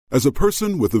As a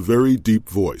person with a very deep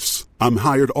voice, I'm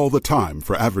hired all the time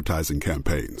for advertising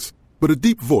campaigns. But a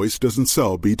deep voice doesn't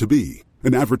sell B2B,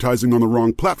 and advertising on the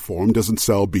wrong platform doesn't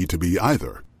sell B2B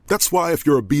either. That's why if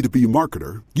you're a B2B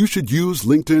marketer, you should use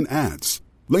LinkedIn ads.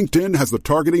 LinkedIn has the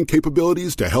targeting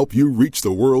capabilities to help you reach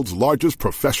the world's largest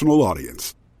professional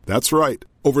audience. That's right,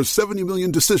 over 70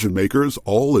 million decision makers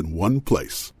all in one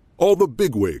place. All the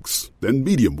big wigs, then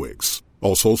medium wigs,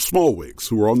 also small wigs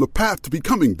who are on the path to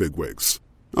becoming big wigs.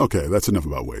 Okay, that's enough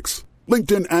about wigs.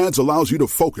 LinkedIn ads allows you to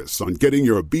focus on getting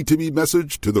your B2B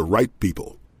message to the right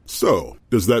people. So,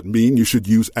 does that mean you should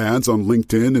use ads on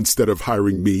LinkedIn instead of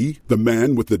hiring me, the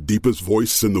man with the deepest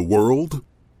voice in the world?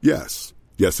 Yes.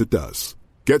 Yes, it does.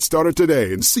 Get started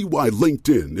today and see why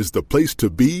LinkedIn is the place to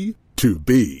be to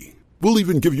be. We'll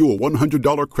even give you a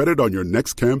 $100 credit on your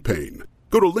next campaign.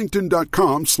 Go to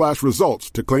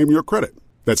linkedin.com/results to claim your credit.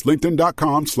 That's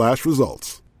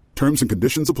linkedin.com/results. Terms and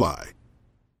conditions apply.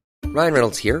 Ryan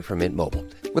Reynolds here from Mint Mobile.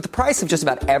 With the price of just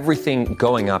about everything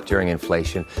going up during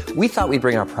inflation, we thought we'd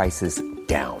bring our prices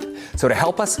down. So to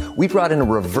help us, we brought in a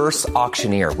reverse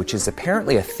auctioneer, which is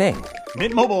apparently a thing.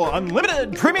 Mint Mobile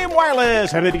Unlimited Premium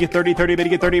Wireless. How to get 30, 30, bit to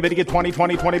get 30, bit to get 20,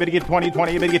 20, 20, bit to get 20,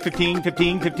 20, bit to get 15,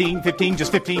 15, 15, 15,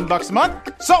 just $15 a month?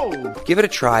 Sold! Give it a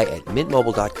try at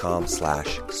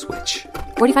mintmobile.com/switch.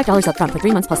 $45 up front for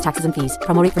 3 months plus taxes and fees.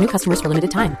 Promo rate for new customers for limited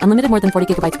time. Unlimited more than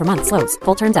 40 gigabytes per month. Slows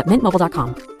full terms at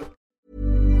mintmobile.com.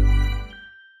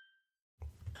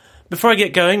 Before I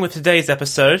get going with today's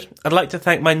episode, I'd like to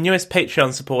thank my newest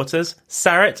Patreon supporters,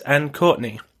 Sarit and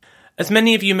Courtney. As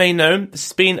many of you may know, this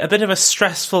has been a bit of a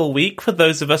stressful week for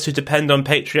those of us who depend on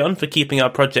Patreon for keeping our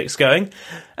projects going,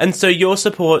 and so your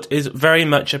support is very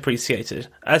much appreciated,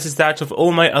 as is that of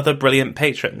all my other brilliant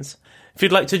patrons. If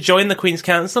you'd like to join the Queen's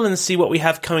Council and see what we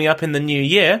have coming up in the new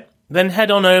year, then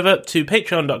head on over to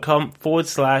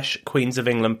patreon.com/Queens of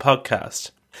England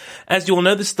podcast. As you all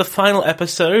know, this is the final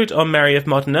episode on Mary of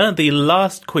Modena, the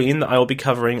last queen that I will be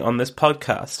covering on this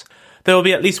podcast. There will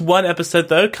be at least one episode,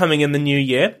 though, coming in the new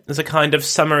year as a kind of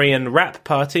summary and wrap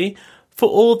party for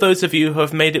all those of you who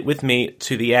have made it with me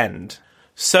to the end.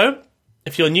 So,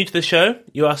 if you're new to the show,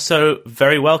 you are so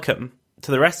very welcome.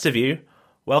 To the rest of you,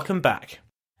 welcome back.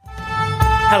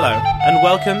 Hello, and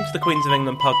welcome to the Queens of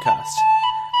England podcast.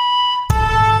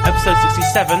 Episode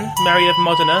 67, Mary of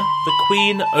Modena, the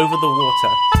Queen over the Water.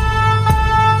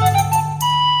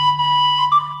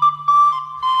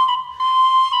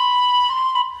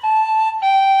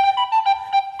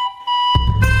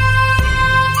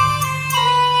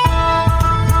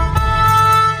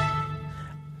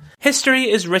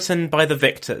 History is written by the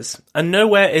victors, and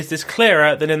nowhere is this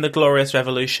clearer than in the Glorious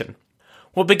Revolution.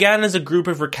 What began as a group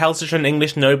of recalcitrant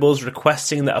English nobles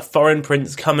requesting that a foreign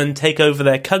prince come and take over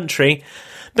their country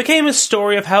became a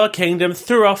story of how a kingdom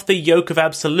threw off the yoke of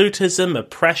absolutism,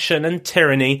 oppression, and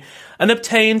tyranny, and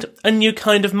obtained a new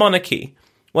kind of monarchy,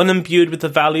 one imbued with the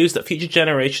values that future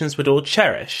generations would all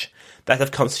cherish, that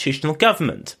of constitutional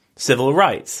government, civil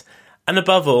rights, and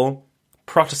above all,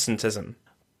 Protestantism.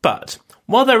 But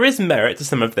while there is merit to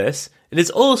some of this, it is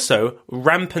also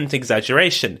rampant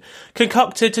exaggeration,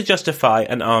 concocted to justify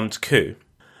an armed coup.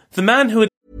 The man who had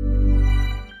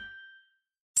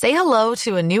Say hello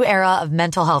to a new era of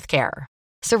mental health care.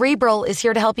 Cerebral is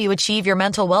here to help you achieve your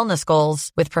mental wellness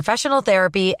goals with professional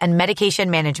therapy and medication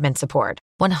management support.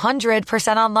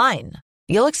 100% online.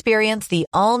 You'll experience the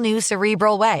all-new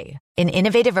Cerebral Way, an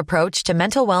innovative approach to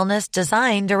mental wellness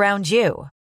designed around you.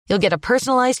 You'll get a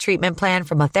personalized treatment plan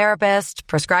from a therapist,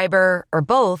 prescriber, or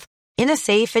both in a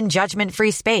safe and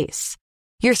judgment-free space.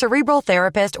 Your Cerebral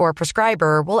therapist or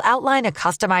prescriber will outline a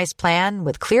customized plan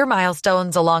with clear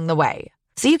milestones along the way,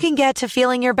 so you can get to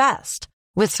feeling your best.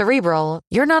 With Cerebral,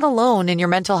 you're not alone in your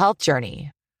mental health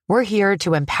journey. We're here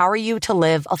to empower you to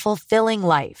live a fulfilling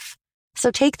life. So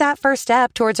take that first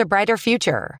step towards a brighter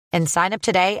future and sign up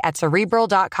today at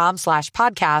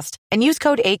Cerebral.com/podcast and use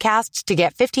code ACAST to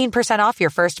get 15% off your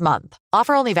first month.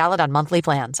 Offer only valid on monthly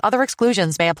plans. Other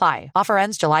exclusions may apply. Offer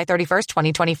ends July 31st,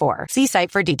 2024. See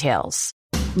site for details.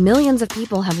 Millions of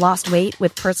people have lost weight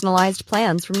with personalized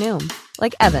plans from Noom.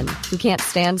 Like Evan, who can't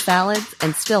stand salads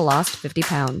and still lost 50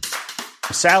 pounds.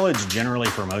 Salads generally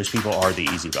for most people are the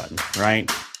easy button, right?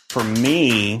 For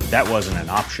me, that wasn't an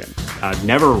option. I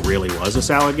never really was a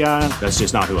salad guy. That's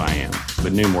just not who I am.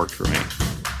 But Noom worked for me.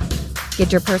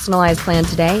 Get your personalized plan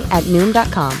today at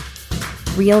Noom.com.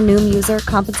 Real Noom user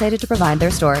compensated to provide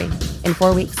their story. In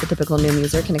 4 weeks, the typical Noom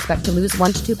user can expect to lose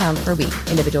 1 to 2 pounds per week.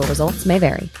 Individual results may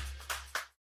vary.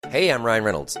 Hey, I'm Ryan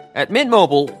Reynolds. At Mint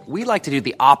Mobile, we like to do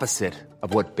the opposite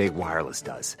of what Big Wireless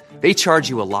does. They charge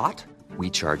you a lot. we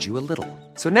charge you a little.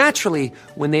 So naturally,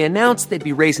 when they announced they'd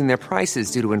be raising their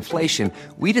prices due to inflation,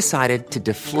 we decided to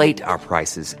deflate our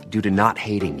prices due to not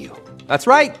hating you. That's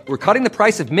right. We're cutting the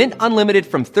price of Mint Unlimited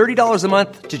from $30 a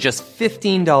month to just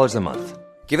 $15 a month.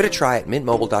 Give it a try at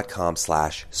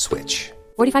mintmobile.com/switch.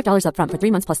 $45 up front for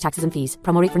 3 months plus taxes and fees.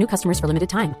 Promo rate for new customers for limited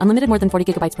time. Unlimited more than 40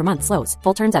 gigabytes per month. Slows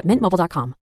full terms at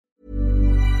mintmobile.com.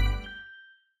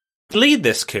 Lead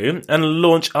this coup and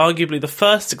launch arguably the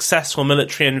first successful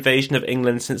military invasion of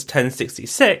England since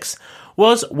 1066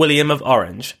 was William of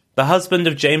Orange, the husband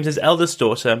of James's eldest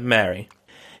daughter, Mary.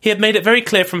 He had made it very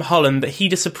clear from Holland that he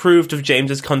disapproved of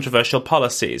James's controversial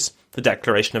policies, the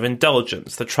Declaration of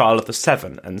Indulgence, the Trial of the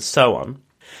Seven, and so on.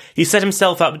 He set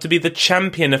himself up to be the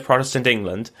champion of Protestant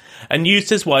England and used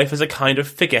his wife as a kind of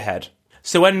figurehead.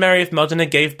 So when Mary of Modena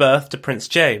gave birth to Prince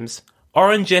James,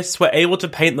 Orangists were able to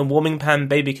paint the warming pan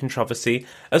baby controversy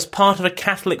as part of a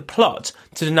Catholic plot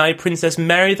to deny Princess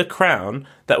Mary the crown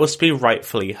that was to be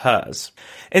rightfully hers.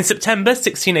 In September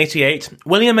 1688,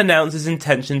 William announced his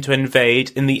intention to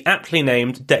invade in the aptly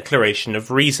named Declaration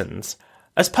of Reasons.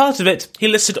 As part of it, he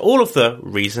listed all of the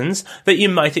reasons that you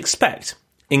might expect,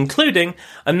 including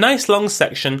a nice long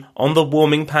section on the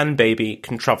warming pan baby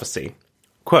controversy.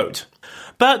 Quote,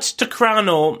 "But, to crown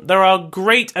all, there are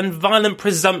great and violent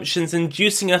presumptions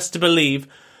inducing us to believe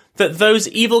that those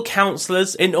evil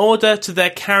counsellors, in order to their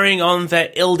carrying on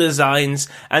their ill designs,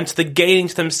 and to the gaining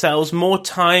to themselves more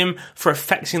time for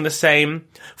effecting the same,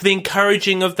 for the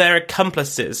encouraging of their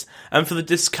accomplices, and for the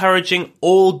discouraging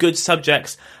all good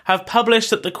subjects, have published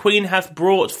that the Queen hath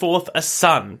brought forth a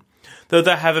son, though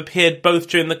there have appeared both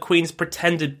during the Queen's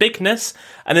pretended bigness,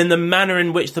 and in the manner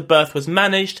in which the birth was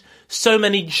managed, so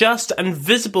many just and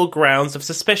visible grounds of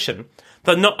suspicion,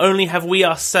 that not only have we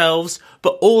ourselves,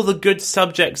 but all the good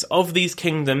subjects of these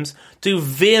kingdoms do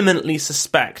vehemently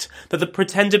suspect that the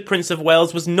pretended Prince of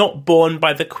Wales was not born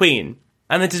by the Queen,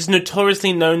 and it is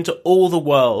notoriously known to all the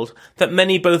world that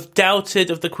many both doubted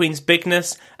of the Queen's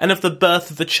bigness and of the birth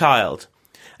of the child,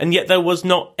 and yet there was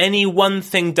not any one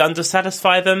thing done to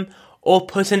satisfy them or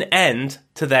put an end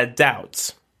to their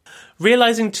doubts."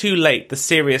 Realising too late the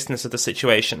seriousness of the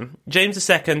situation, James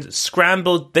II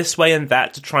scrambled this way and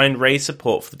that to try and raise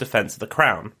support for the defence of the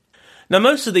crown. Now,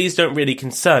 most of these don't really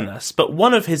concern us, but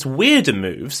one of his weirder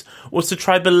moves was to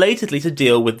try belatedly to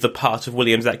deal with the part of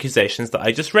William's accusations that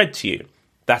I just read to you,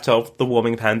 that of the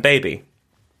warming pan baby.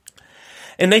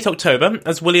 In late October,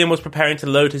 as William was preparing to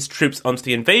load his troops onto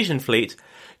the invasion fleet,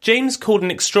 James called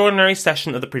an extraordinary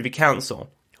session of the Privy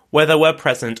Council, where there were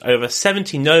present over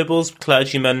 70 nobles,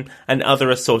 clergymen, and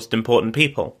other assorted important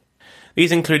people.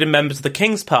 These included members of the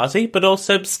King's party, but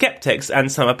also sceptics and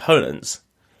some opponents.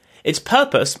 Its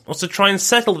purpose was to try and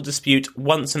settle the dispute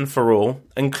once and for all,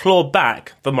 and claw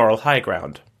back the moral high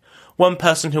ground. One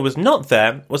person who was not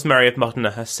there was Mary of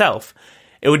Modena herself.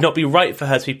 It would not be right for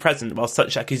her to be present while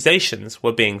such accusations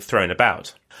were being thrown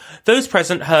about. Those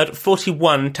present heard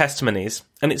 41 testimonies,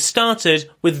 and it started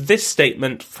with this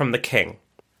statement from the King.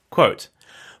 Quote,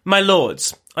 "My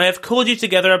lords, I have called you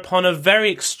together upon a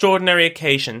very extraordinary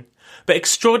occasion, but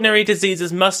extraordinary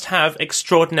diseases must have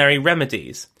extraordinary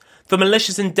remedies. The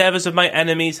malicious endeavours of my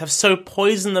enemies have so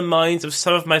poisoned the minds of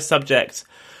some of my subjects,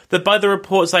 that by the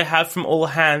reports I have from all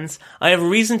hands, I have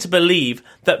reason to believe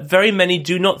that very many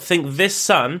do not think this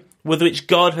son, with which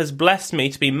God has blessed me,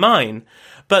 to be mine,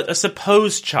 but a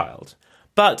supposed child.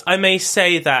 But I may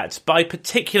say that, by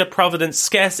particular providence,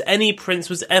 scarce any prince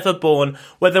was ever born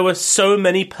where there were so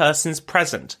many persons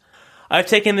present. I have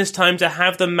taken this time to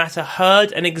have the matter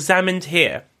heard and examined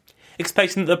here,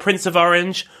 expecting that the Prince of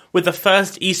Orange, with the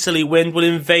first easterly wind, will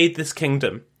invade this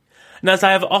kingdom. And as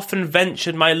I have often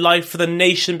ventured my life for the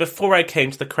nation before I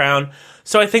came to the crown,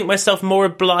 so I think myself more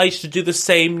obliged to do the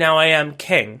same now I am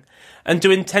king, and do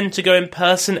intend to go in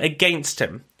person against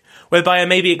him, whereby I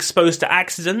may be exposed to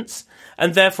accidents,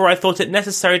 and therefore I thought it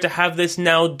necessary to have this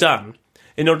now done,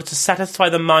 in order to satisfy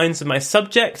the minds of my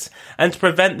subjects, and to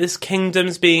prevent this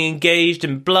kingdom's being engaged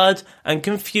in blood and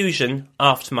confusion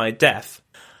after my death."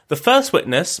 The first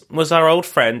witness was our old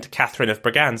friend Catherine of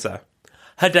Braganza.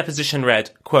 Her deposition read,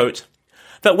 quote,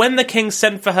 "That when the king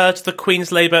sent for her to the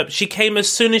Queen's labour, she came as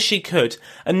soon as she could,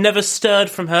 and never stirred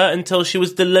from her until she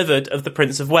was delivered of the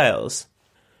Prince of Wales."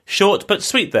 Short but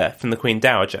sweet there from the Queen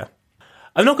Dowager.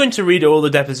 I'm not going to read all the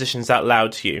depositions out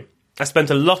loud to you. I spent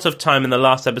a lot of time in the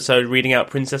last episode reading out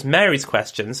Princess Mary's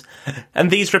questions, and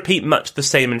these repeat much the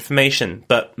same information,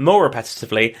 but more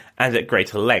repetitively and at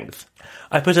greater length.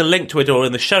 I put a link to it all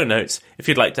in the show notes if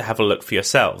you'd like to have a look for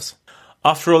yourselves.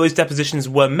 After all these depositions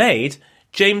were made,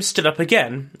 James stood up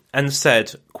again and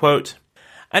said, quote,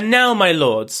 And now, my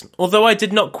lords, although I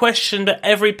did not question that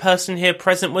every person here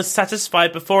present was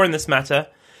satisfied before in this matter,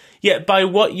 yet by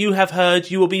what you have heard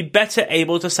you will be better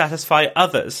able to satisfy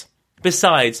others.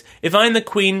 Besides, if I and the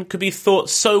Queen could be thought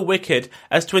so wicked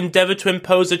as to endeavour to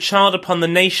impose a child upon the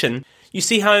nation, you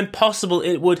see how impossible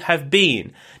it would have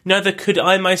been. Neither could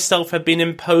I myself have been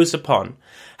imposed upon,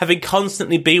 having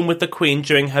constantly been with the Queen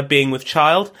during her being with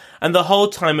child, and the whole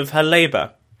time of her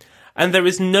labour. And there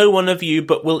is no one of you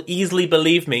but will easily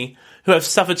believe me, who have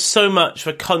suffered so much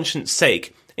for conscience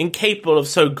sake, incapable of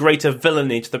so great a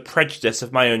villainy to the prejudice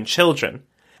of my own children.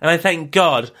 And I thank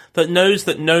God that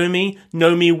know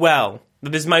me well.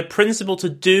 That is my principle to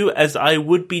do as I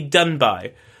would be done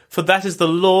by, for that is the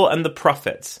law and the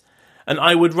prophets. And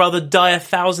I would rather die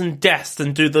 1,000 deaths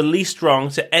than do the least wrong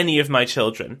to any of my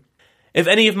children. If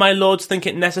any of my lords think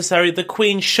it necessary, the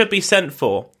Queen should be sent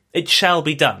for. It shall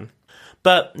be done.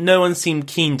 But no one seemed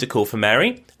keen to call for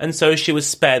Mary, and so she was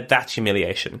spared that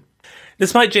humiliation.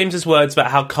 Despite James's words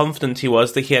about how confident he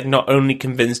was that he had not only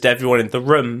convinced everyone in the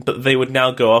room, but they would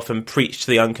now go off and preach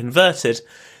to the unconverted,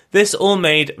 this all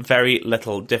made very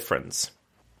little difference.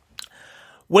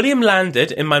 William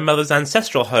landed in my mother's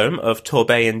ancestral home of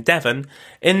Torbay in Devon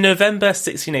in November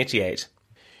 1688.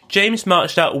 James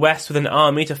marched out west with an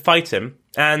army to fight him,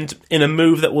 and, in a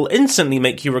move that will instantly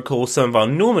make you recall some of our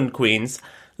Norman queens,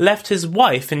 left his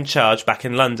wife in charge back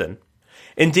in London.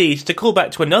 Indeed, to call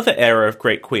back to another era of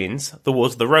great queens, the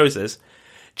Wars of the Roses,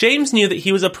 James knew that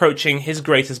he was approaching his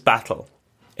greatest battle,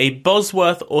 a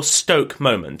Bosworth or Stoke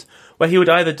moment, where he would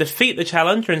either defeat the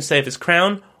challenger and save his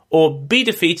crown, or be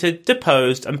defeated,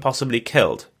 deposed, and possibly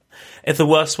killed. If the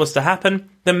worst was to happen,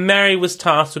 then Mary was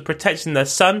tasked with protecting their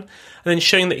son and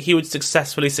ensuring that he would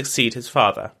successfully succeed his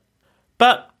father.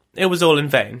 But it was all in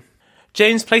vain.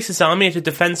 James placed his army at a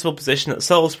defensible position at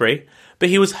Salisbury, but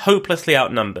he was hopelessly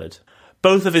outnumbered.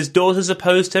 Both of his daughters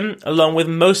opposed him, along with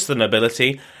most of the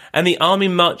nobility, and the army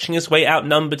marching his way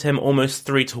outnumbered him almost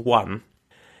 3-1.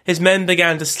 His men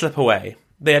began to slip away.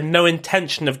 They had no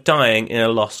intention of dying in a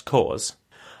lost cause.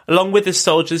 Along with his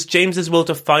soldiers, James's will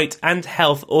to fight and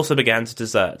health also began to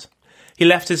desert. He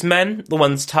left his men, the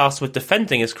ones tasked with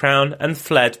defending his crown, and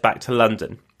fled back to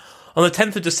London. On the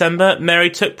 10th of December, Mary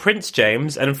took Prince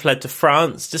James and fled to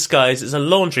France, disguised as a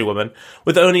laundrywoman,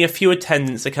 with only a few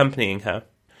attendants accompanying her.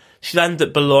 She landed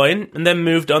at Boulogne and then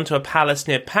moved on to a palace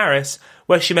near Paris,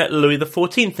 where she met Louis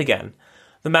XIV again,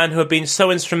 the man who had been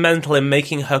so instrumental in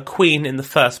making her queen in the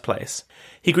first place.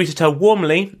 He greeted her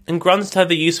warmly and granted her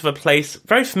the use of a place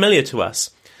very familiar to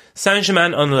us,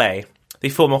 Saint-Germain-en-Laye, the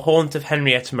former haunt of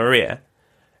Henrietta Maria.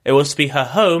 It was to be her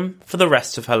home for the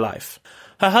rest of her life.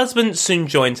 Her husband soon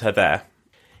joined her there.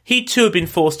 He too had been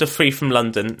forced to flee from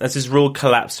London as his rule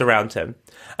collapsed around him,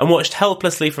 and watched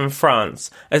helplessly from France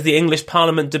as the English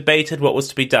Parliament debated what was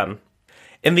to be done.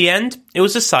 In the end, it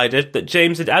was decided that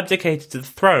James had abdicated to the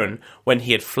throne when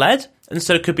he had fled, and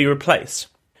so could be replaced.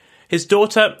 His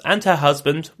daughter and her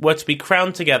husband were to be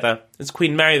crowned together as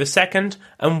Queen Mary II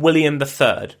and William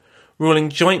III, ruling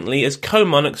jointly as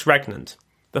co-monarchs regnant,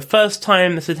 the first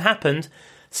time this had happened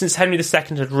since Henry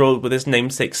II had ruled with his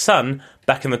namesake son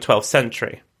back in the 12th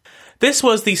century. This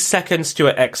was the second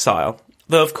Stuart exile,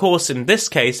 though of course in this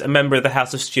case a member of the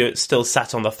House of Stuart still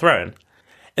sat on the throne.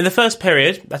 In the first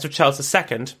period, that of Charles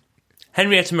II,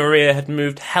 Henrietta Maria had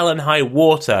moved hell and high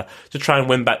water to try and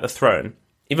win back the throne,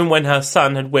 even when her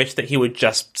son had wished that he would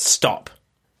just stop.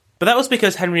 But that was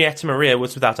because Henrietta Maria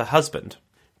was without a husband.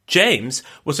 James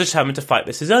was determined to fight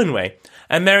this his own way,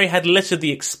 and Mary had little of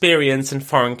the experience and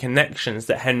foreign connections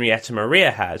that Henrietta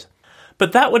Maria had.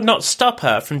 But that would not stop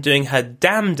her from doing her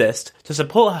damnedest to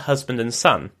support her husband and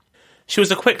son. She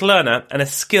was a quick learner and a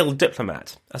skilled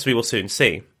diplomat, as we will soon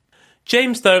see.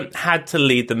 James, though, had to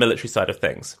lead the military side of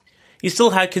things. He still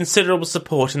had considerable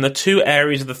support in the two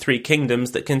areas of the three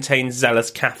kingdoms that contained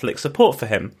zealous Catholic support for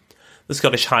him, the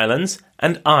Scottish Highlands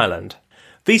and Ireland.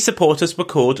 These supporters were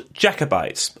called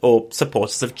Jacobites, or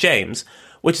supporters of James,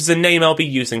 which is a name I'll be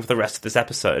using for the rest of this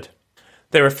episode.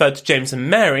 They referred to James and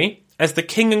Mary as the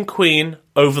King and Queen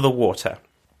over the water.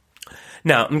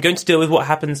 Now, I'm going to deal with what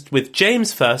happens with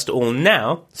James first, all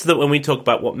now, so that when we talk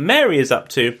about what Mary is up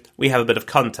to, we have a bit of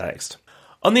context.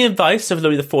 On the advice of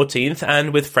Louis XIV,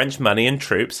 and with French money and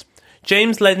troops,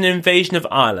 James led an invasion of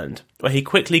Ireland, where he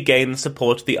quickly gained the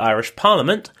support of the Irish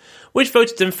Parliament, which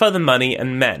voted him further money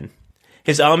and men.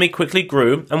 His army quickly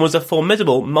grew and was a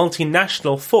formidable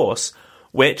multinational force,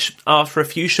 which, after a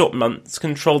few short months,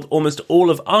 controlled almost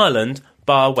all of Ireland,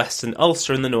 bar Western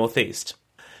Ulster in the northeast.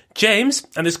 James,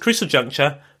 at this crucial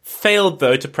juncture, failed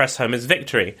though to press home his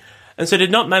victory, and so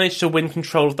did not manage to win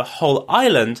control of the whole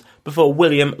island before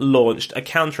William launched a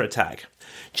counterattack.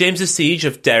 James's siege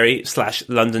of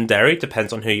Derry/Londonderry,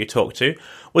 depends on who you talk to,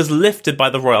 was lifted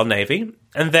by the Royal Navy,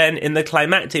 and then in the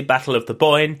climactic Battle of the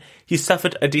Boyne, he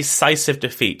suffered a decisive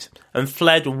defeat and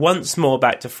fled once more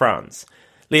back to France,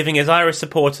 leaving his Irish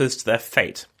supporters to their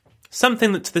fate,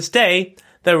 something that to this day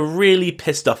they're really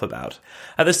pissed off about.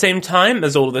 At the same time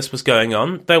as all of this was going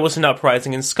on, there was an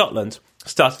uprising in Scotland,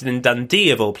 started in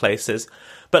Dundee of all places,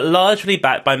 but largely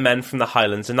backed by men from the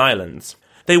Highlands and Islands.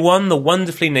 They won the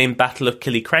wonderfully named Battle of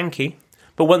Killiecrankie,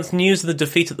 but once news of the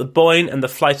defeat at the Boyne and the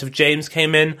flight of James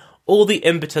came in, all the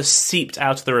impetus seeped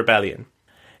out of the rebellion.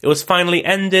 It was finally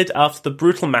ended after the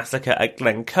brutal massacre at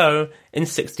Glencoe in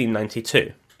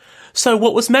 1692. So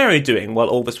what was Mary doing while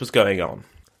all this was going on?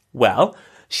 Well,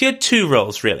 she had two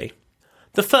roles really.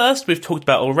 The first we've talked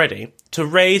about already, to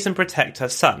raise and protect her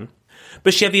son,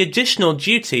 but she had the additional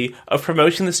duty of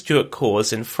promoting the Stuart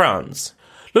cause in France.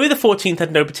 Louis XIV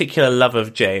had no particular love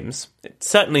of James,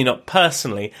 certainly not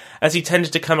personally, as he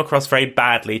tended to come across very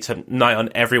badly to nigh on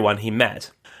everyone he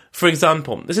met. For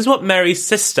example, this is what Mary's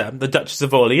sister, the Duchess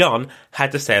of Orleans,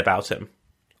 had to say about him.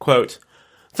 Quote,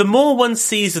 "The more one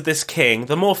sees of this king,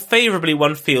 the more favourably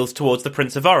one feels towards the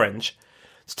Prince of Orange.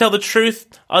 To tell the truth,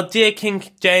 our dear King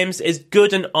James is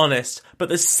good and honest, but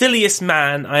the silliest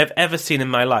man I have ever seen in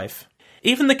my life."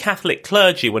 Even the Catholic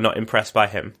clergy were not impressed by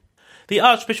him. The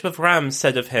Archbishop of Rheims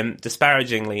said of him,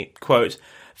 disparagingly, quote,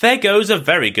 "There goes a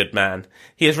very good man.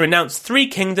 He has renounced 3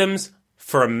 kingdoms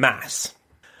for a mass."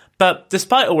 But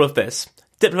despite all of this,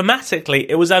 diplomatically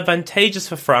it was advantageous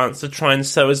for France to try and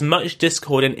sow as much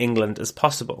discord in England as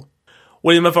possible.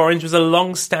 William of Orange was a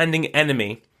long-standing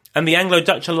enemy, and the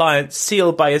Anglo-Dutch alliance,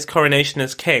 sealed by his coronation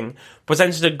as king,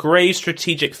 presented a grave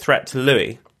strategic threat to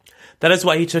Louis. That is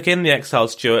why he took in the exiled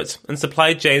Stuarts and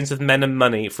supplied James with men and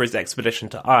money for his expedition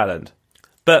to Ireland.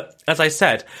 But, as I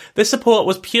said, this support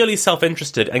was purely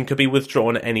self-interested and could be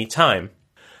withdrawn at any time.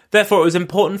 Therefore, it was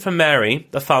important for Mary,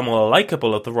 the far more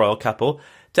likeable of the royal couple,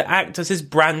 to act as his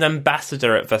brand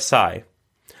ambassador at Versailles.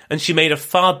 And she made a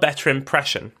far better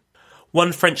impression.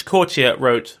 One French courtier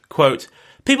wrote, quote,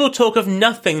 "People talk of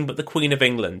nothing but the Queen of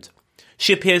England.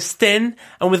 She appears thin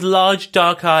and with large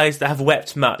dark eyes that have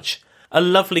wept much, a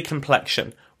lovely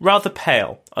complexion, rather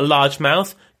pale, a large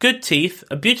mouth, good teeth,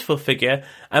 a beautiful figure,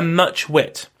 and much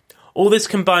wit. All this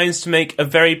combines to make a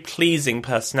very pleasing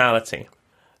personality."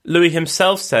 Louis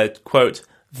himself said, quote,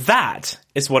 "That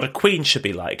is what a queen should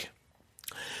be like."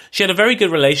 She had a very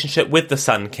good relationship with the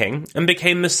Sun King and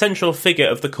became the central figure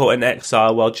of the court in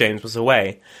exile while James was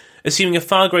away, assuming a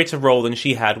far greater role than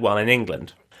she had while in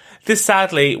England. This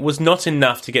sadly was not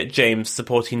enough to get James the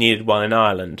support he needed while in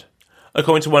Ireland.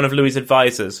 According to one of Louis's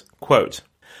advisers, quote,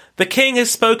 "The king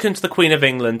has spoken to the Queen of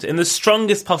England in the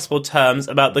strongest possible terms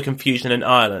about the confusion in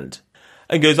Ireland,"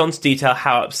 and goes on to detail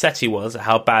how upset he was at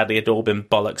how badly it had all been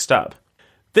bollocksed up.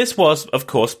 This was, of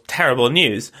course, terrible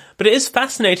news, but it is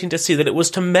fascinating to see that it was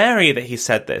to Mary that he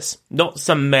said this, not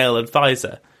some male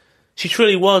adviser. She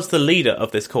truly was the leader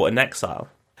of this court in exile.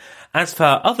 As for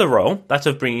her other role, that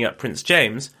of bringing up Prince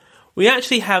James, we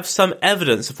actually have some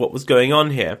evidence of what was going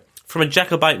on here, from a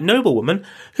Jacobite noblewoman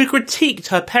who critiqued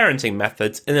her parenting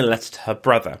methods in a letter to her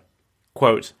brother.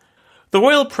 Quote, "The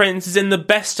royal prince is in the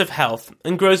best of health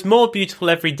and grows more beautiful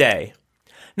every day.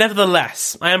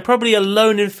 Nevertheless, I am probably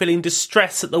alone in feeling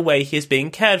distress at the way he is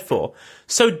being cared for,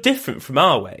 so different from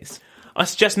our ways. I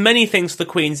suggest many things to the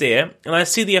Queen's ear, and I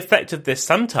see the effect of this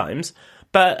sometimes,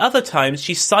 but at other times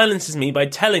she silences me by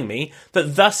telling me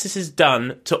that thus this is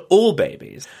done to all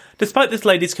babies." Despite this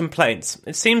lady's complaints,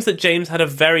 it seems that James had a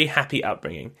very happy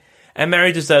upbringing, and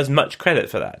Mary deserves much credit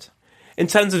for that. In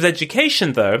terms of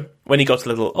education, though, when he got a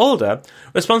little older,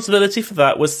 responsibility for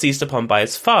that was seized upon by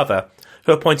his father,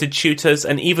 who appointed tutors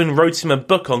and even wrote him a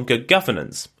book on good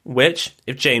governance, which,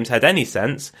 if James had any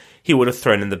sense, he would have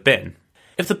thrown in the bin.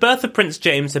 If the birth of Prince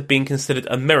James had been considered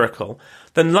a miracle,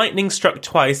 then lightning struck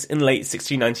twice in late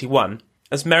 1691,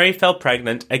 as Mary fell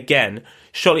pregnant again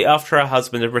shortly after her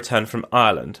husband had returned from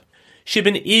Ireland. She had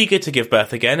been eager to give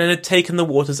birth again and had taken the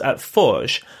waters at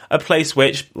Forges, a place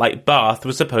which, like Bath,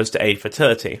 was supposed to aid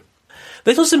fertility.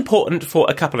 This was important for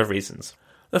a couple of reasons.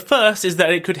 The first is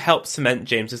that it could help cement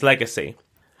James's legacy.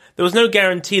 There was no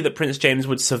guarantee that Prince James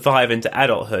would survive into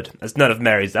adulthood, as none of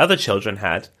Mary's other children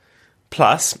had.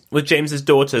 Plus, with James's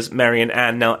daughters Mary and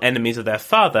Anne now enemies of their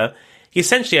father, he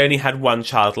essentially only had one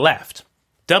child left.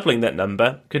 Doubling that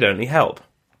number could only help.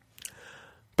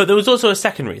 But there was also a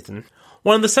second reason.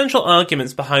 One of the central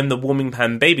arguments behind the warming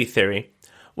pan baby theory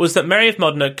was that Mary of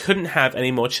Modena couldn't have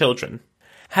any more children.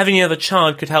 Having another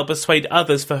child could help persuade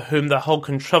others for whom the whole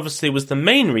controversy was the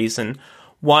main reason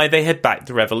why they had backed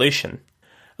the revolution.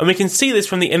 And we can see this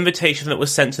from the invitation that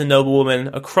was sent to noblewomen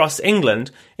across England,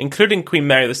 including Queen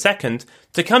Mary II,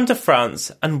 to come to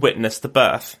France and witness the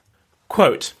birth.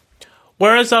 Quote,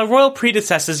 "Whereas our royal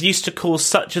predecessors used to call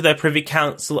such of their privy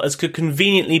council as could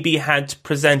conveniently be had to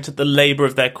present at the labour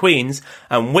of their queens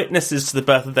and witnesses to the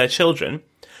birth of their children,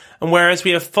 and whereas we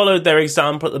have followed their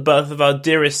example at the birth of our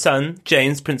dearest son,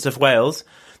 James, Prince of Wales,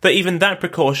 that even that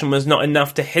precaution was not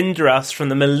enough to hinder us from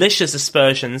the malicious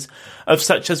aspersions of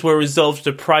such as were resolved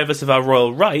to deprive us of our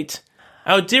royal right,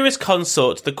 our dearest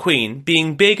consort, the Queen,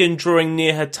 being big and drawing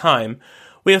near her time,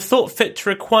 we have thought fit to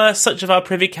require such of our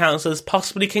privy council as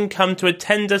possibly can come to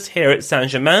attend us here at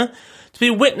Saint-Germain, to be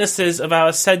witnesses of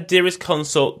our said dearest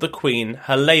consort, the Queen,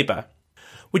 her labour.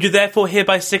 We do therefore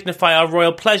hereby signify our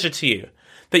royal pleasure to you,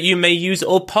 that you may use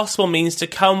all possible means to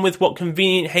come with what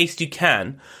convenient haste you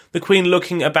can, the Queen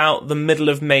looking about the middle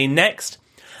of May next,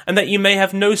 and that you may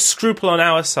have no scruple on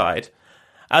our side.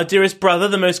 Our dearest brother,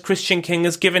 the most Christian king,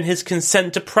 has given his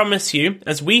consent to promise you,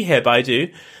 as we hereby do,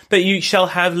 that you shall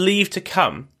have leave to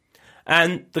come,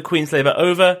 and, the Queen's labour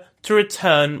over, to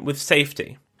return with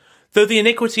safety. Though the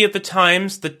iniquity of the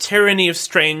times, the tyranny of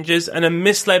strangers, and a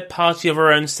misled party of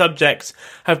our own subjects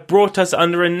have brought us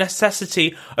under a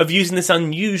necessity of using this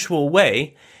unusual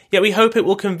way, yet we hope it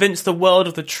will convince the world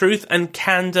of the truth and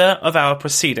candour of our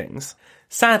proceedings."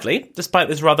 Sadly, despite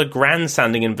this rather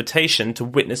grand-sounding invitation to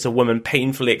witness a woman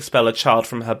painfully expel a child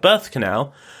from her birth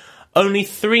canal, only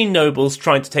 3 nobles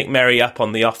tried to take Mary up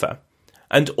on the offer,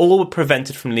 and all were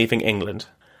prevented from leaving England.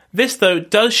 This, though,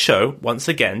 does show, once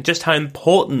again, just how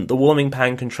important the warming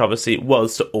pan controversy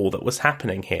was to all that was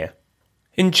happening here.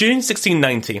 In June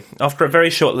 1690, after a very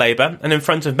short labour, and in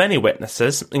front of many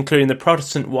witnesses, including the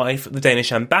Protestant wife of the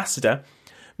Danish ambassador,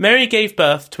 Mary gave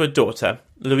birth to a daughter,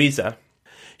 Louisa.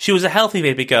 She was a healthy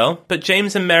baby girl, but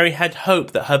James and Mary had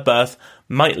hoped that her birth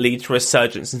might lead to a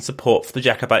resurgence in support for the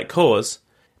Jacobite cause.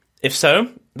 If so,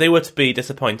 they were to be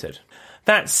disappointed.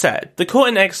 That said, the court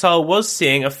in exile was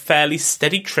seeing a fairly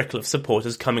steady trickle of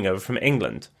supporters coming over from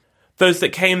England. Those that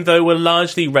came, though, were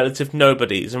largely relative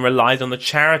nobodies and relied on the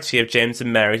charity of James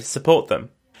and Mary to support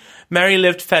them. Mary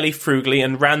lived fairly frugally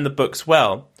and ran the books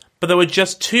well, but there were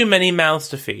just too many mouths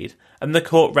to feed, and the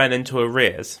court ran into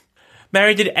arrears.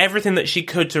 Mary did everything that she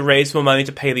could to raise more money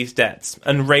to pay these debts,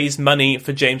 and raise money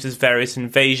for James's various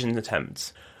invasion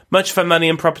attempts. Much of her money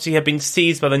and property had been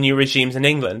seized by the new regimes in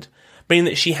England, meaning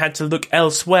that she had to look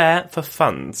elsewhere for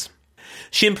funds.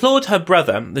 She implored her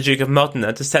brother, the Duke of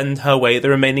Modena, to send her way the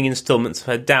remaining instalments of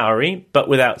her dowry, but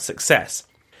without success.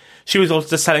 She was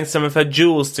also selling some of her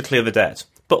jewels to clear the debt,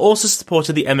 but also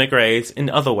supported the émigrés in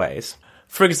other ways.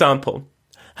 For example,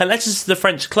 her letters to the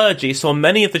French clergy saw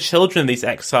many of the children of these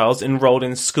exiles enrolled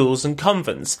in schools and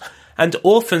convents, and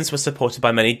orphans were supported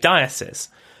by many dioceses,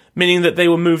 meaning that they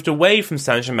were moved away from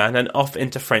Saint-Germain and off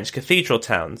into French cathedral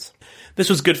towns. This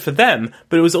was good for them,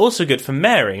 but it was also good for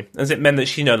Mary, as it meant that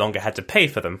she no longer had to pay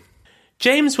for them.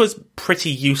 James was pretty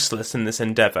useless in this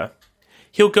endeavour.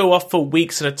 He'll go off for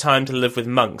weeks at a time to live with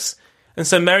monks, and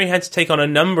so Mary had to take on a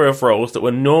number of roles that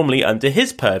were normally under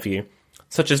his purview,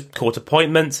 such as court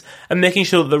appointments and making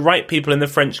sure that the right people in the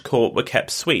French court were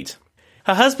kept sweet.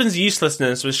 Her husband's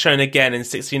uselessness was shown again in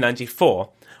 1694,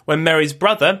 when Mary's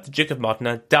brother, the Duke of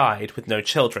Modena, died with no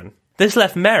children. This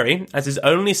left Mary, as his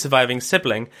only surviving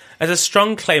sibling, as a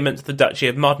strong claimant to the Duchy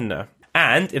of Modena,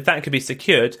 and, if that could be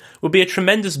secured, would be a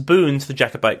tremendous boon to the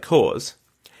Jacobite cause.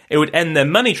 It would end their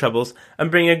money troubles and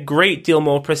bring a great deal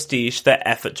more prestige to their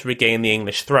effort to regain the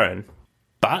English throne.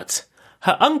 But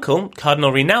her uncle,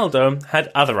 Cardinal Rinaldo,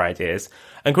 had other ideas,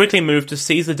 and quickly moved to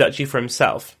seize the duchy for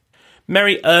himself.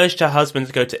 Mary urged her husband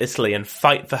to go to Italy and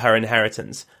fight for her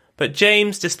inheritance, but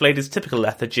James displayed his typical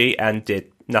lethargy and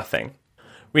did nothing.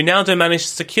 Rinaldo managed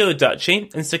to secure the duchy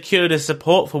and secured his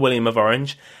support for William of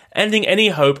Orange, ending any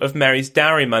hope of Mary's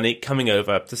dowry money coming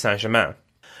over to Saint-Germain.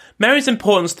 Mary's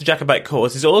importance to the Jacobite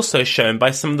cause is also shown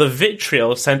by some of the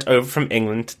vitriol sent over from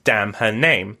England to damn her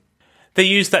name. They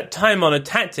used that time-honoured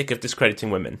tactic of discrediting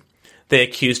women. They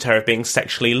accused her of being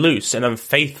sexually loose and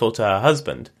unfaithful to her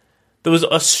husband. There was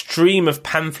a stream of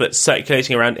pamphlets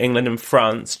circulating around England and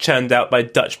France, churned out by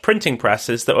Dutch printing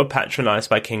presses that were patronised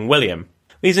by King William.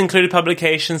 These included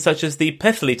publications such as the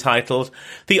pithily titled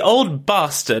 "The Old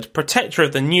Bastard, Protector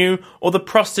of the New, or the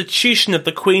Prostitution of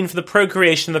the Queen for the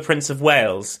Procreation of the Prince of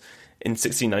Wales" in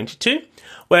 1692,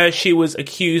 where she was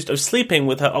accused of sleeping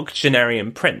with her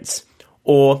octogenarian prince,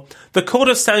 or "The Court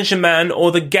of Saint-Germain,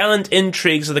 or the Gallant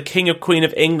Intrigues of the King and Queen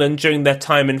of England during their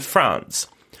time in France,"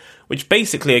 which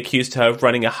basically accused her of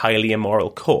running a highly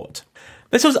immoral court.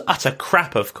 This was utter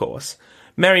crap, of course.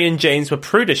 Mary and James were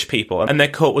prudish people, and their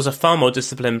court was a far more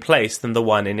disciplined place than the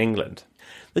one in England.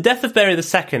 The death of Mary II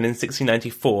in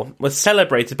 1694 was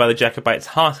celebrated by the Jacobites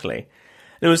heartily,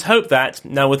 and it was hoped that,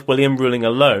 now with William ruling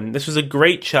alone, this was a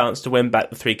great chance to win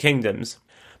back the three kingdoms.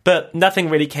 But nothing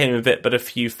really came of it but a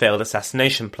few failed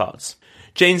assassination plots.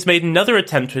 James made another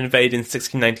attempt to invade in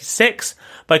 1696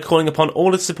 by calling upon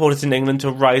all his supporters in England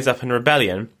to rise up in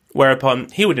rebellion, whereupon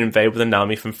he would invade with an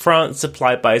army from France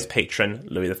supplied by his patron,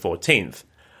 Louis XIV.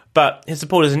 But his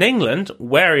supporters in England,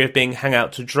 wary of being hung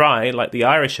out to dry like the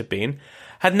Irish had been,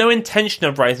 had no intention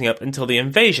of rising up until the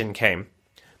invasion came.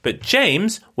 But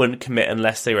James wouldn't commit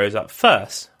unless they rose up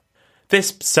first.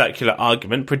 This circular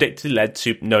argument predictably led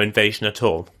to no invasion at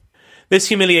all. This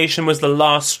humiliation was the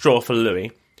last straw for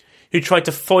Louis, who tried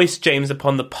to foist James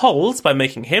upon the Poles by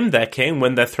making him their king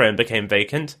when their throne became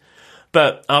vacant.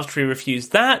 But after he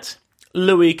refused that,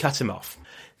 Louis cut him off.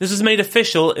 This was made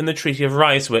official in the Treaty of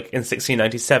Ryswick in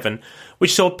 1697,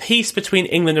 which saw peace between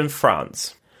England and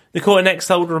France. The court in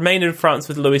exile would remain in France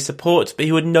with Louis' support, but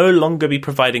he would no longer be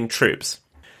providing troops.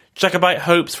 Jacobite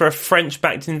hopes for a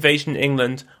French-backed invasion in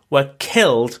England were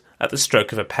killed at the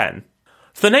stroke of a pen.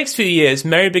 For the next few years,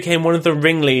 Mary became one of the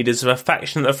ringleaders of a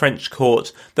faction at the French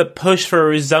court that pushed for a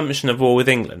resumption of war with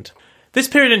England. This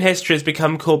period in history has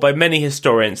become called by many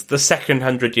historians the Second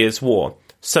Hundred Years' War,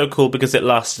 so called because it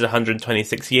lasted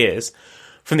 126 years,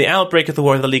 from the outbreak of the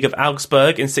War of the League of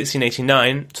Augsburg in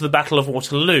 1689 to the Battle of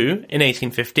Waterloo in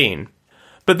 1815.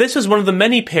 But this was one of the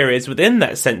many periods within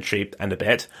that century and a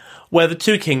bit where the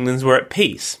two kingdoms were at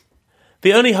peace.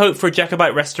 The only hope for a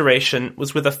Jacobite restoration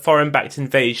was with a foreign-backed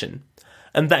invasion,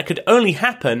 and that could only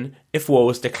happen if war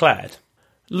was declared.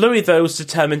 Louis, though, was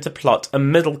determined to plot a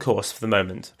middle course for the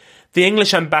moment. The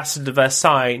English ambassador to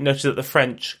Versailles noted that the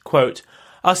French, quote,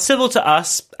 are civil to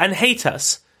us and hate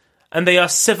us, and they are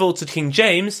civil to King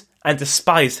James and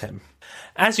despise him.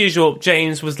 As usual,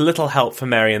 James was little help for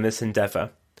Mary in this endeavour.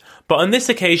 But on this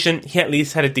occasion, he at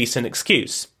least had a decent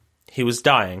excuse. He was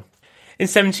dying. In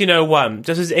 1701,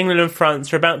 just as England and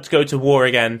France were about to go to war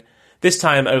again, this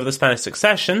time over the Spanish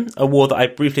Succession, a war that I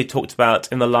briefly talked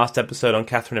about in the last episode on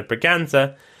Catherine of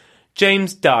Braganza,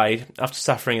 James died after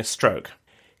suffering a stroke.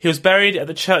 He was buried at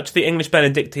the Church of the English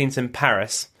Benedictines in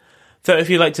Paris, though if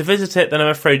you'd like to visit it, then I'm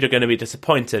afraid you're going to be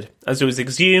disappointed, as it was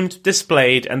exhumed,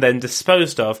 displayed, and then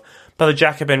disposed of by the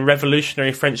Jacobin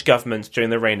revolutionary French government during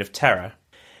the Reign of Terror.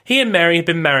 He and Mary had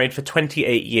been married for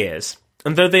 28 years,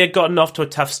 and though they had gotten off to a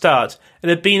tough start, it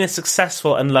had been a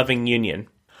successful and loving union.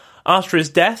 After his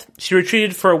death, she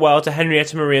retreated for a while to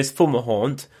Henrietta Maria's former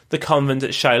haunt, the convent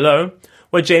at Chaillot,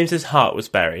 where James's heart was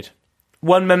buried.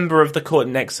 One member of the court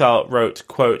in exile wrote,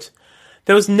 quote,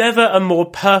 there was never a more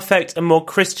perfect and more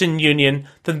Christian union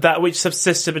than that which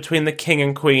subsisted between the king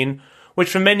and queen, which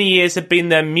for many years had been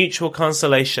their mutual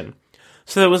consolation.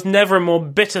 So there was never a more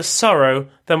bitter sorrow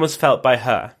than was felt by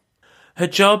her. Her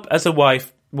job as a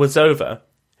wife was over.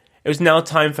 It was now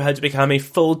time for her to become a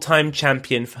full-time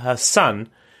champion for her son,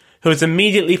 who was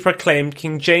immediately proclaimed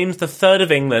King James III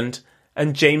of England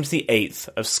and James VIII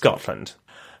of Scotland.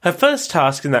 Her first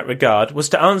task in that regard was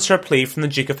to answer a plea from the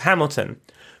Duke of Hamilton,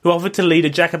 who offered to lead a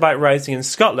Jacobite rising in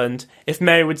Scotland if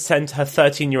Mary would send her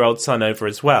 13-year-old son over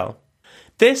as well.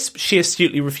 This she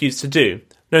astutely refused to do,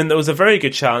 knowing there was a very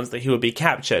good chance that he would be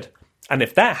captured, and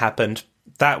if that happened,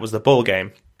 that was the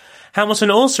ballgame.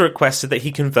 Hamilton also requested that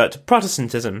he convert to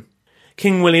Protestantism.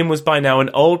 King William was by now an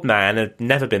old man and had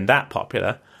never been that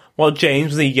popular, while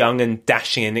James was a young and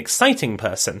dashing and exciting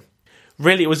person.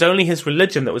 Really, it was only his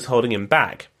religion that was holding him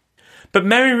back. But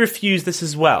Mary refused this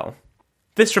as well.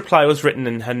 This reply was written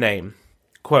in her name.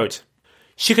 Quote,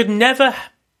 she could never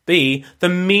be the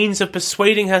means of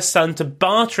persuading her son to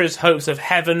barter his hopes of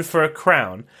heaven for a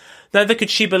crown. Neither could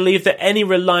she believe that any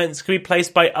reliance could be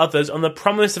placed by others on the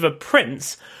promise of a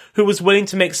prince who was willing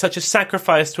to make such a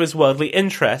sacrifice to his worldly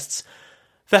interests,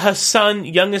 that her son,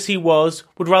 young as he was,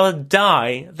 would rather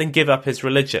die than give up his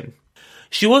religion.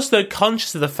 She was, though,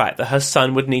 conscious of the fact that her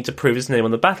son would need to prove his name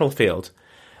on the battlefield,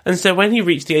 and so when he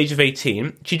reached the age of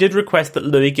 18, she did request that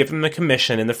Louis give him a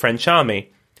commission in the French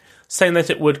army, saying that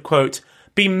it would, quote,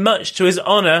 be much to his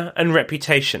honour and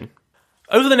reputation.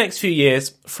 Over the next few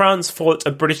years, France fought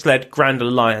a British-led Grand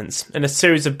Alliance in a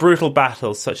series of brutal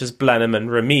battles such as Blenheim and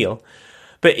Ramillies,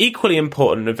 but equally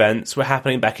important events were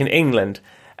happening back in England,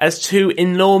 as two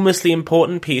enormously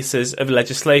important pieces of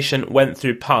legislation went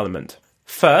through Parliament.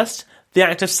 First, the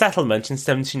Act of Settlement in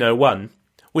 1701,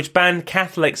 which banned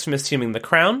Catholics from assuming the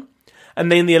crown, and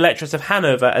named the Electress of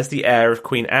Hanover as the heir of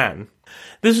Queen Anne.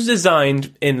 This was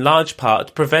designed, in large part,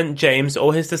 to prevent James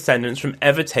or his descendants from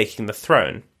ever taking the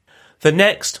throne. The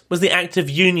next was the Act of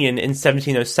Union in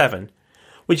 1707,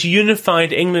 which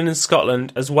unified England and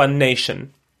Scotland as one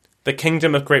nation, the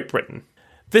Kingdom of Great Britain.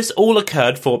 This all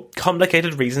occurred for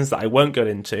complicated reasons that I won't go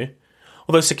into,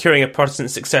 although securing a Protestant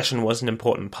succession was an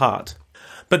important part.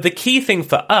 But the key thing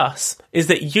for us is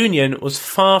that union was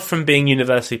far from being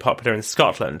universally popular in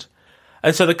Scotland,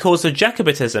 and so the cause of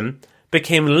Jacobitism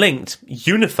became linked,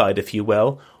 unified if you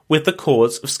will, with the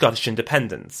cause of Scottish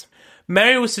independence.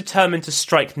 Mary was determined to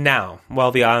strike now,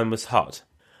 while the iron was hot.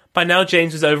 By now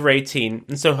James was over 18,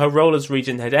 and so her role as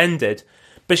regent had ended,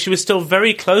 but she was still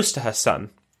very close to her son,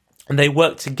 and they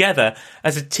worked together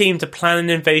as a team to plan an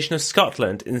invasion of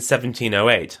Scotland in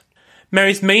 1708.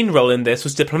 Mary's main role in this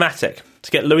was diplomatic,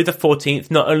 to get Louis XIV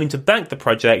not only to back the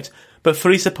project, but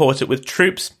fully support it with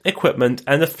troops, equipment,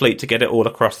 and a fleet to get it all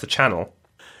across the Channel.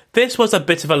 This was a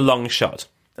bit of a long shot,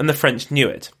 and the French knew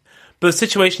it. But the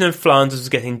situation in Flanders was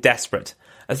getting desperate,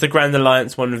 as the Grand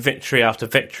Alliance won victory after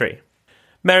victory.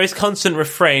 Mary's constant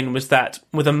refrain was that,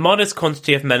 with a modest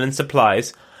quantity of men and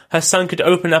supplies, her son could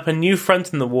open up a new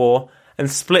front in the war and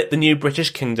split the new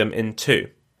British kingdom in two.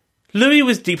 Louis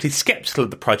was deeply sceptical of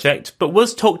the project, but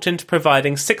was talked into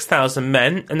providing 6,000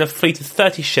 men and a fleet of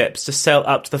 30 ships to sail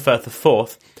up to the Firth of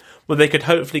Forth, where they could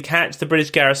hopefully catch the British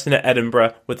garrison at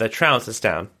Edinburgh with their trousers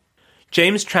down.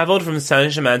 James travelled from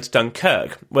Saint-Germain to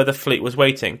Dunkirk, where the fleet was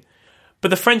waiting, but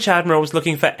the French admiral was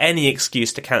looking for any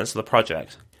excuse to cancel the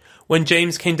project. When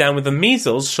James came down with the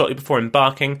measles shortly before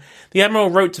embarking, the admiral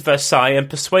wrote to Versailles and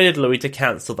persuaded Louis to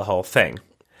cancel the whole thing.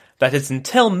 That is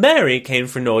until Mary came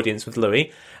for an audience with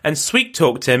Louis and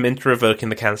sweet-talked him into revoking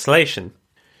the cancellation.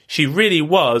 She really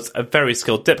was a very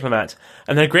skilled diplomat,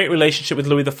 and her great relationship with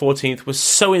Louis XIV was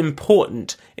so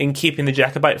important in keeping the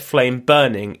Jacobite flame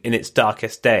burning in its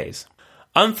darkest days.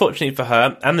 Unfortunately for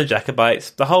her and the Jacobites,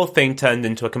 the whole thing turned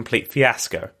into a complete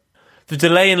fiasco. The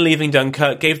delay in leaving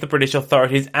Dunkirk gave the British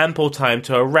authorities ample time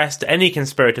to arrest any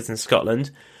conspirators in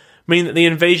Scotland, meaning that the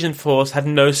invasion force had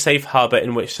no safe harbour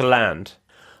in which to land.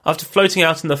 After floating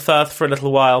out in the Firth for a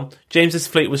little while, James's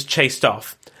fleet was chased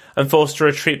off, and forced to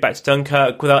retreat back to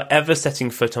Dunkirk without ever setting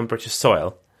foot on British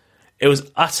soil. It was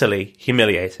utterly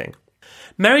humiliating.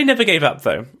 Mary never gave up,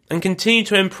 though, and continued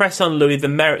to impress on Louis the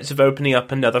merits of opening up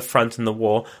another front in the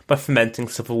war by fomenting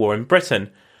civil war in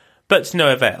Britain, but to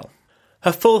no avail.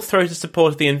 Her full-throated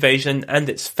support of the invasion and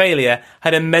its failure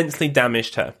had immensely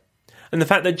damaged her, and the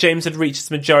fact that James had reached his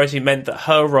majority meant that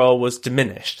her role was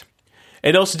diminished.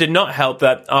 It also did not help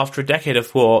that, after a decade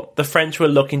of war, the French were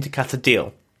looking to cut a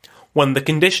deal, one of the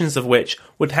conditions of which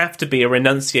would have to be a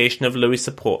renunciation of Louis'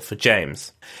 support for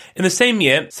James. In the same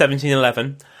year,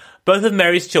 1711, both of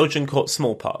Mary's children caught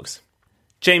smallpox.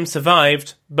 James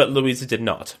survived, but Louisa did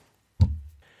not.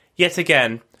 Yet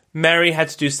again, Mary had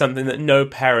to do something that no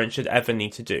parent should ever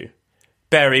need to do: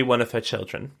 bury one of her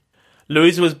children.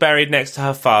 Louisa was buried next to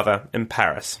her father in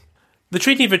Paris. The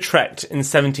Treaty of Utrecht in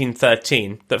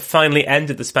 1713, that finally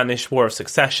ended the Spanish War of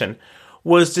Succession,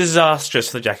 was disastrous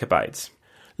for the Jacobites.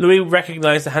 Louis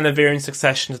recognised the Hanoverian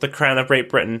succession to the crown of Great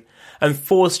Britain and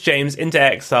forced James into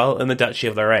exile in the Duchy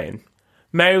of Lorraine.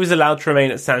 Mary was allowed to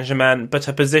remain at Saint-Germain, but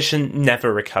her position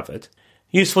never recovered.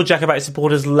 Useful Jacobite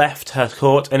supporters left her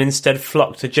court and instead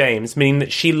flocked to James, meaning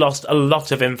that she lost a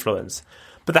lot of influence.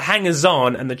 But the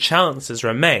hangers-on and the chancellors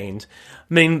remained,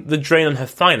 meaning the drain on her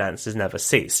finances never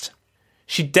ceased.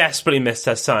 She desperately missed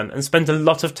her son and spent a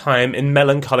lot of time in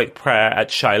melancholic prayer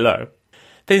at Shiloh.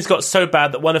 Things got so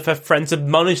bad that one of her friends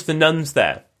admonished the nuns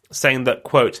there, saying that,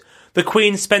 quote, "The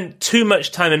Queen spent too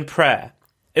much time in prayer.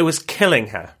 It was killing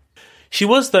her." She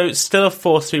was, though, still a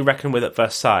force to be reckoned with at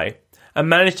Versailles, and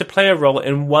managed to play a role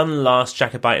in one last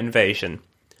Jacobite invasion,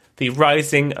 the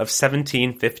Rising of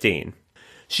 1715.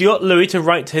 She got Louis to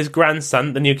write to his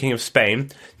grandson, the new King of Spain,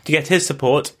 to get his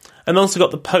support, and also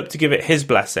got the Pope to give it his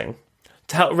blessing.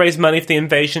 To help raise money for the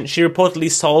invasion, she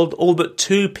reportedly sold all but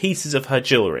 2 pieces of her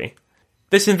jewellery.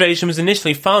 This invasion was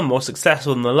initially far more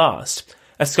successful than the last,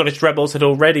 as Scottish rebels had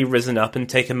already risen up and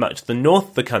taken much of the north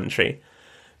of the country,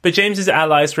 but James's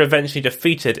allies were eventually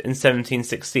defeated in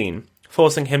 1716,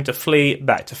 forcing him to flee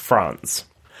back to France.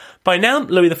 By now,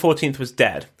 Louis XIV was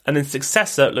dead, and his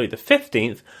successor, Louis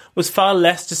XV, was far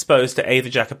less disposed to aid the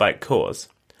Jacobite cause.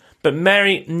 But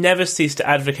Mary never ceased to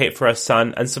advocate for her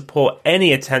son and support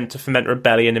any attempt to foment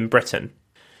rebellion in Britain.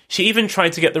 She even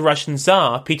tried to get the Russian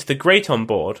Tsar, Peter the Great, on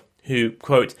board, who,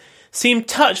 quote, "seemed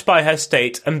touched by her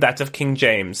state and that of King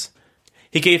James."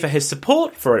 He gave her his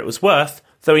support for what it was worth,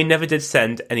 though he never did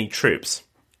send any troops.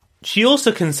 She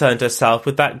also concerned herself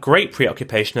with that great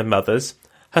preoccupation of mothers,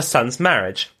 her son's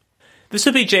marriage. This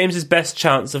would be James's best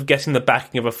chance of getting the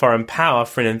backing of a foreign power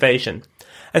for an invasion,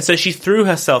 and so she threw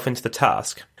herself into the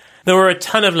task. There were a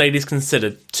ton of ladies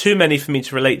considered, too many for me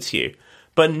to relate to you,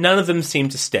 but none of them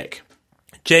seemed to stick.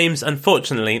 James,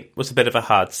 unfortunately, was a bit of a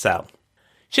hard sell.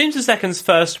 James II's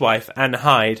first wife, Anne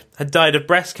Hyde, had died of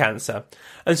breast cancer,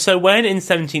 and so when in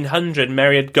 1700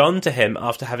 Mary had gone to him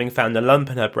after having found a lump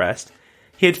in her breast,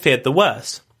 he had feared the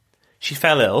worst. She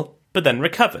fell ill, but then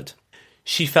recovered.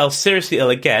 She fell seriously ill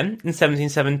again in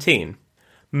 1717.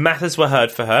 Matters were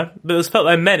heard for her, but it was felt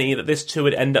by many that this too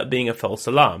would end up being a false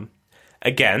alarm.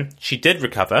 Again, she did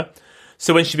recover,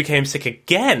 so when she became sick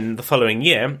again the following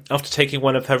year, after taking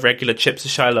one of her regular trips to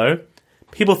Shiloh,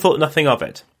 people thought nothing of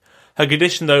it. Her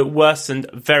condition, though, worsened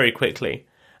very quickly,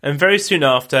 and very soon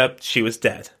after, she was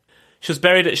dead. She was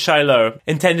buried at Shiloh,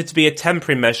 intended to be a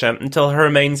temporary measure until her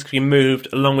remains could be moved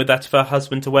along with that of her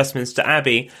husband to Westminster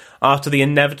Abbey after the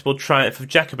inevitable triumph of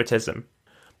Jacobitism.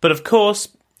 But of course,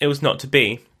 it was not to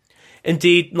be.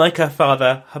 Indeed, like her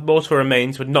father, her mortal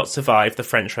remains would not survive the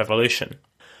French Revolution.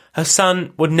 Her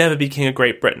son would never be King of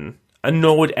Great Britain, and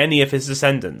nor would any of his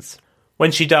descendants.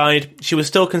 When she died, she was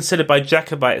still considered by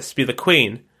Jacobites to be the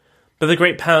Queen, but the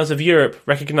great powers of Europe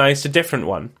recognised a different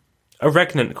one, a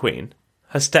regnant queen,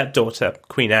 her stepdaughter,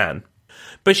 Queen Anne.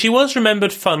 But she was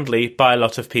remembered fondly by a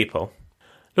lot of people.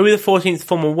 Louis XIV's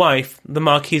former wife, the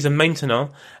Marquise of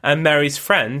Maintenon, and Mary's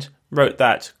friend, wrote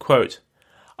that, quote,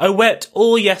 "I wept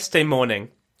all yesterday morning.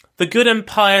 The good and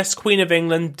pious Queen of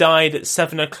England died at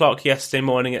 7 o'clock yesterday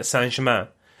morning at Saint-Germain.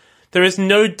 There is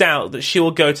no doubt that she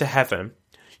will go to heaven.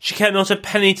 She kept not a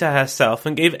penny to herself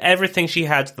and gave everything she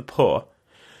had to the poor.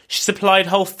 She supplied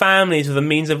whole families with the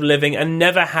means of living and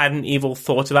never had an evil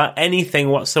thought about anything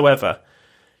whatsoever.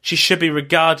 She should be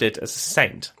regarded as a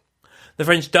saint." The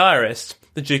French diarist,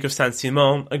 the Duke of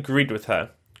Saint-Simon, agreed with her.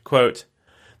 Quote,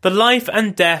 "The life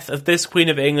and death of this Queen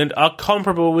of England are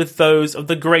comparable with those of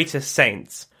the greatest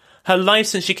saints. Her life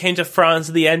since she came to France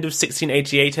at the end of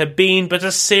 1688 had been but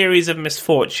a series of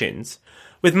misfortunes.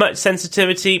 With much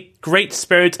sensitivity, great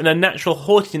spirit, and a natural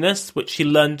haughtiness which she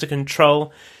learned to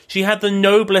control, she had the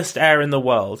noblest air in the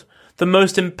world, the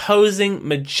most imposing,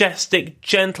 majestic,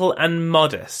 gentle, and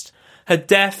modest. Her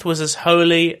death was as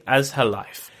holy as her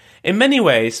life." In many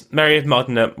ways, Mary of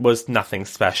Modena was nothing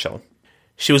special.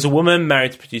 She was a woman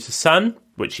married to produce a son,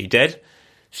 which she did.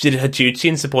 She did her duty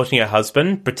in supporting her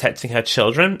husband, protecting her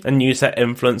children, and used her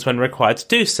influence when required to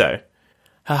do so.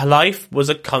 Her life was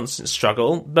a constant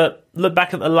struggle, but look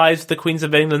back at the lives of the Queens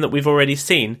of England that we've already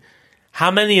seen.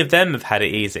 How many of them have had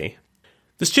it easy?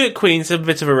 The Stuart Queens have a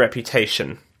bit of a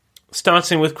reputation,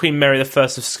 starting with Queen Mary I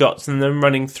of Scots and then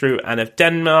running through Anne of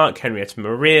Denmark, Henrietta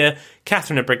Maria,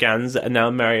 Catherine of Braganza, and now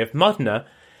Mary of Modena.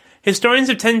 Historians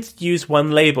have tended to use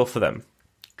one label for them: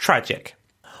 tragic.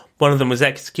 One of them was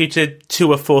executed, 2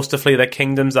 were forced to flee their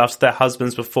kingdoms after their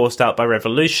husbands were forced out by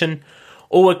revolution,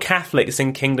 all were Catholics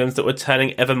in kingdoms that were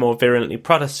turning ever more virulently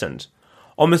Protestant.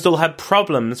 Almost all had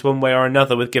problems one way or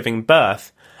another with giving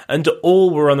birth, and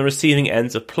all were on the receiving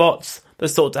ends of plots that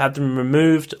sought to have them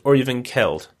removed or even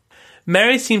killed.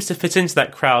 Mary seems to fit into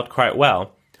that crowd quite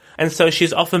well, and so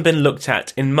she's often been looked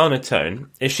at in monotone,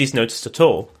 if she's noticed at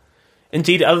all.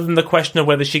 Indeed, other than the question of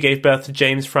whether she gave birth to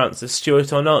James Francis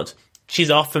Stuart or not,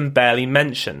 she's often barely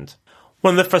mentioned.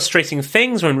 One of the frustrating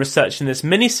things when researching this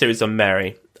mini-series on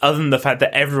Mary, other than the fact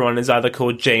that everyone is either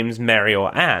called James, Mary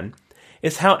or Anne,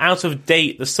 is how out of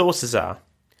date the sources are.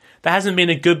 There hasn't been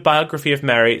a good biography of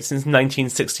Mary since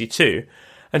 1962,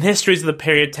 and histories of the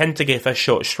period tend to give her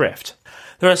short shrift.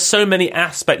 There are so many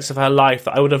aspects of her life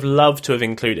that I would have loved to have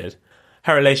included.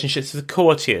 Her relationships with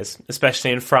courtiers,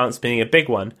 especially in France being a big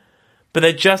one, but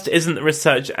there just isn't the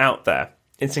research out there.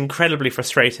 It's incredibly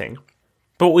frustrating.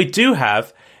 But what we do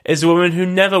have is a woman who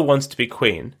never wanted to be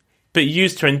queen, but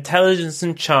used her intelligence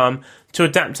and charm to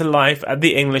adapt to life at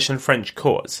the English and French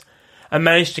courts, and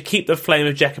managed to keep the flame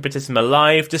of Jacobitism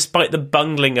alive despite the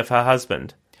bungling of her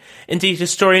husband. Indeed,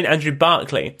 historian Andrew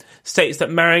Barclay states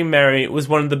that marrying Mary was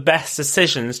one of the best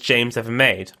decisions James ever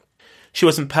made. She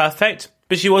wasn't perfect,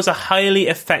 but she was a highly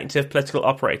effective political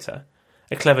operator,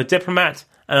 a clever diplomat,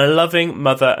 and a loving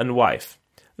mother and wife.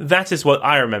 That is what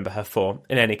I remember her for,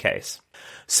 in any case.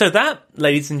 So that,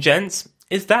 ladies and gents,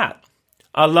 is that.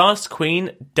 Our last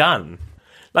queen done.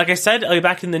 Like I said, I'll be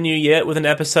back in the new year with an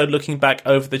episode looking back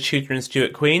over the Tudor and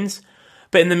Stuart queens.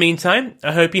 But in the meantime,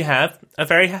 I hope you have a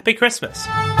very happy Christmas.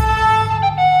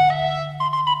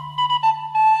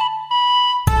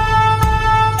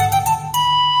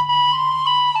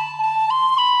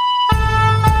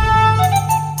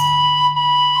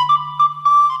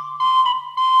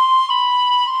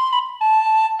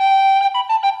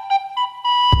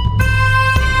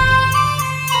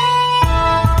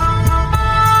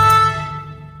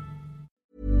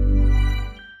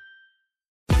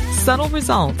 Subtle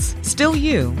results, still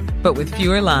you, but with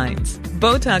fewer lines.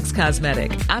 Botox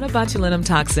Cosmetic, out of botulinum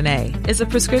toxin A, is a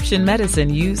prescription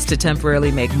medicine used to temporarily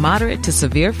make moderate to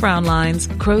severe frown lines,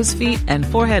 crow's feet, and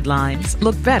forehead lines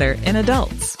look better in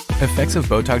adults. Effects of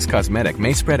Botox Cosmetic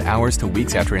may spread hours to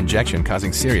weeks after injection,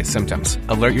 causing serious symptoms.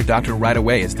 Alert your doctor right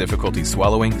away as difficulty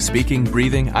swallowing, speaking,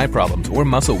 breathing, eye problems, or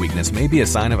muscle weakness may be a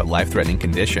sign of a life-threatening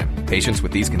condition. Patients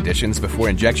with these conditions before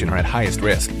injection are at highest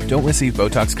risk. Don't receive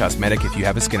Botox Cosmetic if you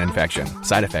have a skin infection.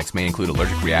 Side effects may include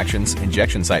allergic reactions,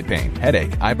 injection site pain,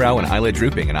 headache, eyebrow and eyelid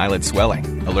drooping, and eyelid swelling.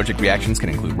 Allergic reactions can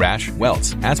include rash,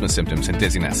 welts, asthma symptoms, and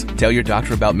dizziness. Tell your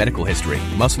doctor about medical history,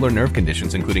 muscle or nerve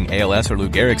conditions including ALS or Lou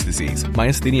Gehrig's disease,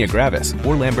 myasthenia gravis,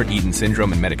 or Lambert-Eaton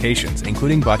syndrome, and medications,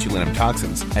 including botulinum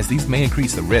toxins, as these may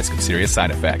increase the risk of serious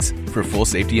side effects. For full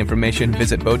safety information,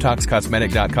 visit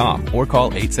BotoxCosmetic.com or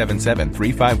call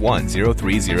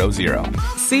 877-351-0300.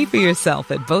 See for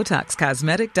yourself at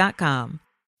BotoxCosmetic.com.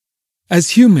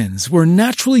 As humans, we're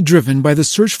naturally driven by the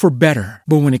search for better.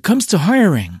 But when it comes to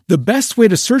hiring, the best way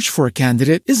to search for a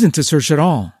candidate isn't to search at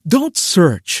all. Don't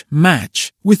search,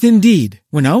 match with Indeed.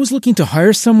 When I was looking to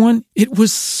hire someone, it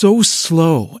was so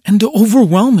slow and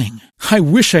overwhelming. I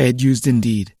wish I had used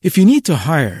Indeed. If you need to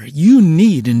hire, you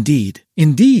need Indeed.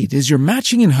 Indeed is your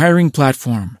matching and hiring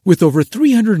platform with over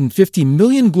 350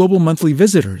 million global monthly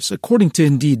visitors, according to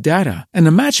Indeed data, and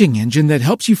a matching engine that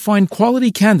helps you find quality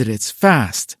candidates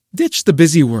fast. Ditch the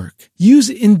busy work. Use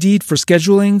Indeed for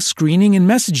scheduling, screening, and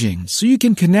messaging so you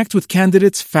can connect with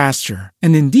candidates faster.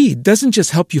 And Indeed doesn't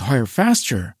just help you hire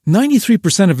faster.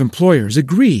 93% of employers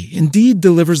agree Indeed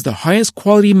delivers the highest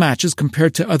quality matches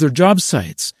compared to other job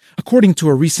sites, according to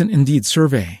a recent Indeed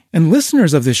survey. And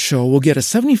listeners of this show will get a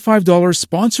 $75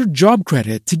 sponsored job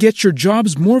credit to get your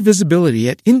jobs more visibility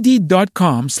at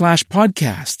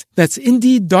Indeed.com/podcast. That's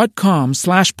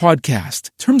Indeed.com/podcast.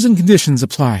 Terms and conditions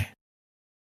apply.